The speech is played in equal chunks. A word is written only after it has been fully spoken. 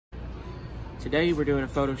Today we're doing a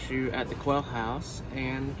photo shoot at the Quail House,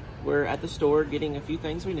 and we're at the store getting a few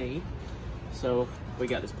things we need. So we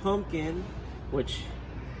got this pumpkin, which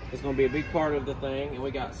is going to be a big part of the thing, and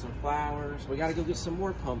we got some flowers. We got to go get some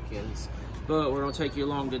more pumpkins, but we're going to take you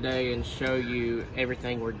along today and show you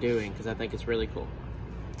everything we're doing because I think it's really cool.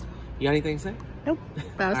 You got anything to say? Nope,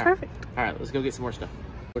 that was perfect. All right, let's go get some more stuff.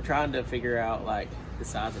 We're trying to figure out like the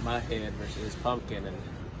size of my head versus this pumpkin, and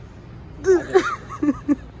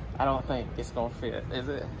I don't think it's gonna fit, is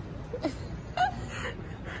it?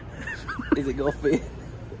 Is it gonna fit?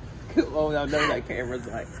 Come on, I know that camera's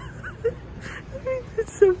like.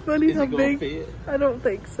 It's so funny how big. Fit? I don't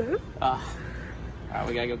think so. All right,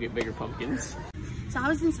 we gotta go get bigger pumpkins. So I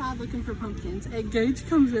was inside looking for pumpkins, and Gage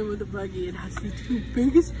comes in with a buggy, and I see the two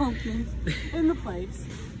biggest pumpkins in the place.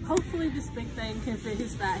 Hopefully this big thing can fit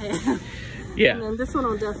his fat head. Yeah. And then this one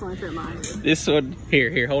will definitely fit mine. This one,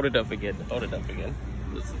 here, hold it up again. Hold it up again.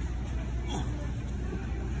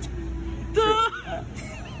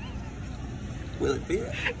 Will it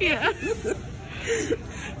fit? Yeah.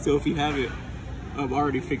 So if you have it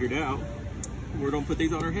already figured out, we're gonna put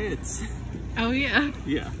these on our heads. Oh yeah.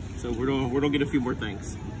 Yeah. So we're gonna get a few more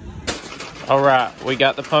things. All right, we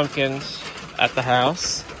got the pumpkins at the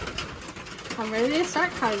house. I'm ready to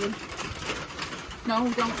start carving.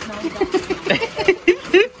 No, don't.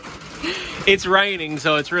 It's raining,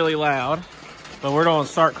 so it's really loud. But we're gonna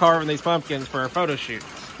start carving these pumpkins for our photo shoot.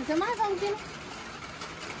 Is it my pumpkin?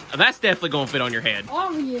 That's definitely gonna fit on your head.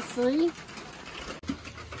 Obviously.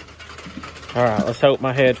 All right, let's hope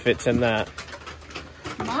my head fits in that.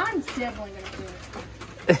 Mine's definitely gonna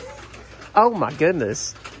fit. Oh my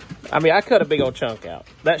goodness. I mean, I cut a big old chunk out.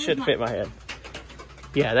 That should fit my head.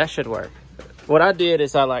 Yeah, that should work. What I did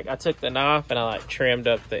is I took the knife and I trimmed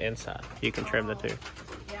up the inside. You can trim the two.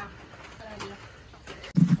 Yeah, good idea.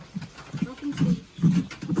 Look and see.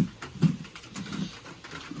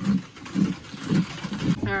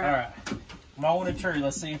 All right. I'm all in a tree.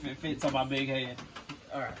 Let's see if it fits on my big head.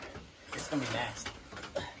 All right. It's gonna be nasty.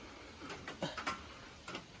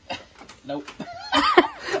 Nope.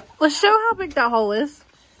 Let's show how big that hole is.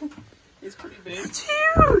 It's pretty big. It's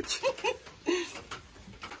huge.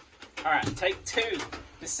 All right, take two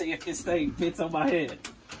to see if this thing fits on my head.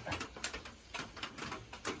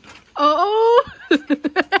 Oh.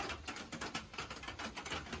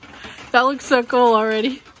 That looks so cool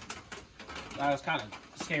already. I was kind of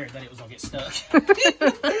scared that it was gonna get stuck. Wait,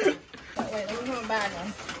 let me put my bag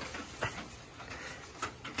on.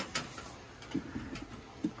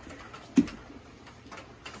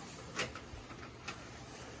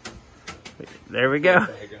 There we go.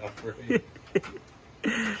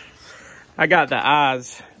 I got the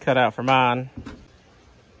eyes cut out for mine.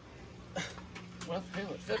 Well,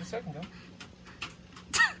 it fit a second ago.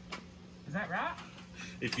 Is that right?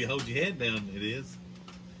 If you hold your head down, it is.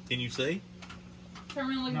 Can you see? Turn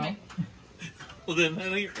around and look at me. Well, then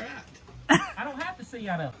that ain't right. I don't have to see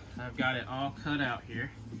out of it. I've got it all cut out here.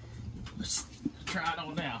 Let's try it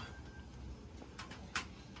on now.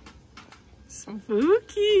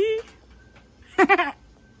 Spooky. Look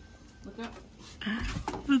up.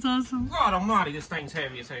 That's awesome. God almighty, this thing's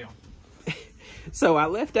heavy as hell. So I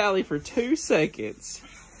left Aly for 2 seconds.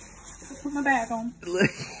 Put my bag on.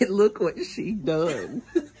 Look what she done.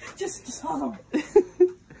 Just hold on. She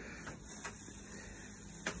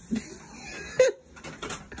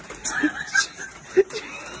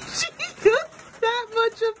cut that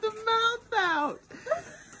much of the mouth out.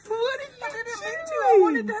 What did you do? I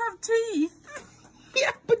wanted to have teeth.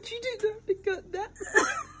 Yeah, but you didn't have to cut that.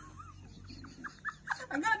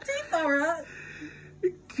 I got teeth all right.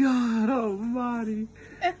 God almighty.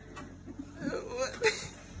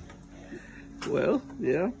 Well,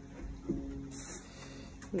 yeah.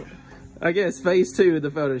 I guess phase 2 of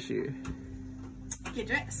the photo shoot. Get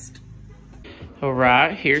dressed. All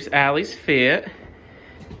right, here's Aly's fit.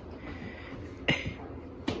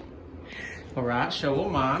 All right, show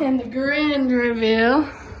them mine. And the grand reveal.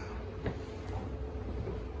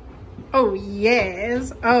 Oh,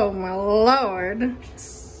 yes. Oh, my Lord.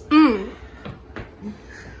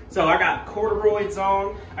 So I got corduroys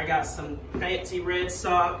on. I got some fancy red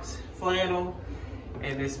socks, flannel,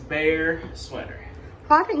 and this bear sweater.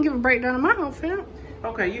 Oh, I didn't give a breakdown of my outfit.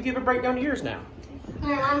 Okay, you give a breakdown to yours now.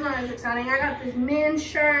 Yeah, I'm not as exciting. I got this men's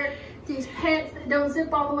shirt, these pants that don't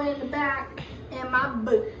zip all the way in the back, and my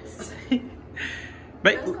boots.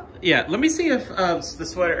 But yeah, let me see if the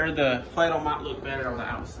sweater or the flannel might look better on the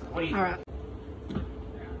outside. What do you think? All right.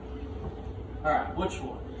 All right, which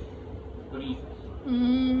one? What do you think?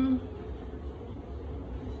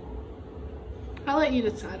 I'll let you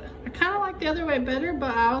decide. I kind of like the other way better,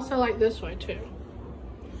 but I also like this way too.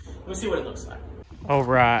 we'll see what it looks like. All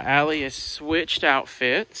right, Aly has switched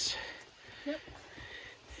outfits. Yep.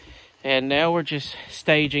 And now we're just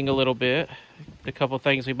staging a little bit. A couple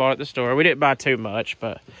things we bought at the store. We didn't buy too much,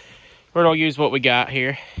 but we're gonna use what we got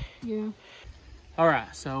here. Yeah. All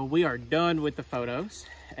right, so we are done with the photos,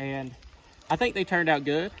 and I think they turned out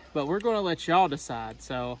good, but we're gonna let y'all decide.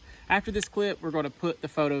 So after this clip, we're gonna put the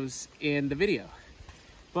photos in the video.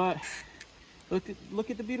 But look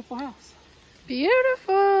at the beautiful house.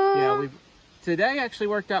 Beautiful. Yeah, today actually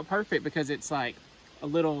worked out perfect because it's like a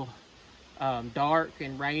little dark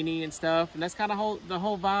and rainy and stuff, and that's kind of the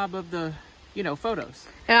whole vibe of the, you know, photos.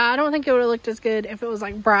 Yeah, I don't think it would have looked as good if it was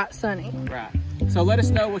like bright sunny. Right. So let us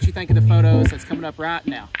know what you think of the photos that's coming up right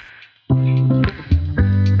now.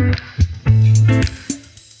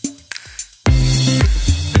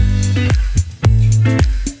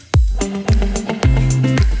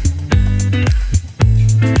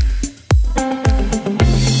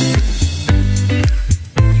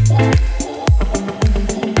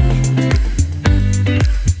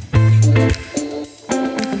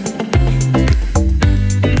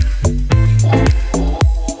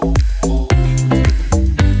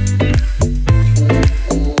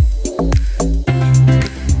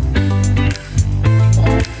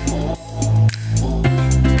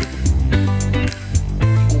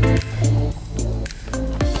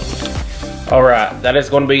 All right, that is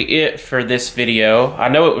going to be it for this video. I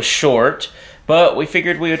know it was short, but we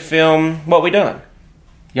figured we would film what we done.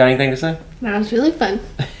 You got anything to say? That was really fun.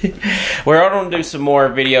 We're going to do some more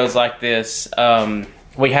videos like this.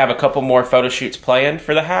 We have a couple more photo shoots planned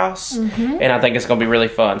for the house, and I think it's going to be really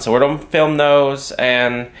fun. So we're going to film those,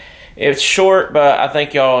 and it's short, but I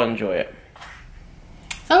think y'all enjoy it.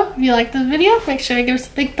 So, if you like this video, make sure to give us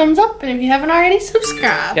a big thumbs up, and if you haven't already,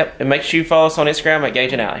 subscribe. Yep, and make sure you follow us on Instagram at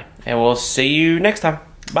Gage and Aly. And we'll see you next time.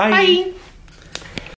 Bye. Bye.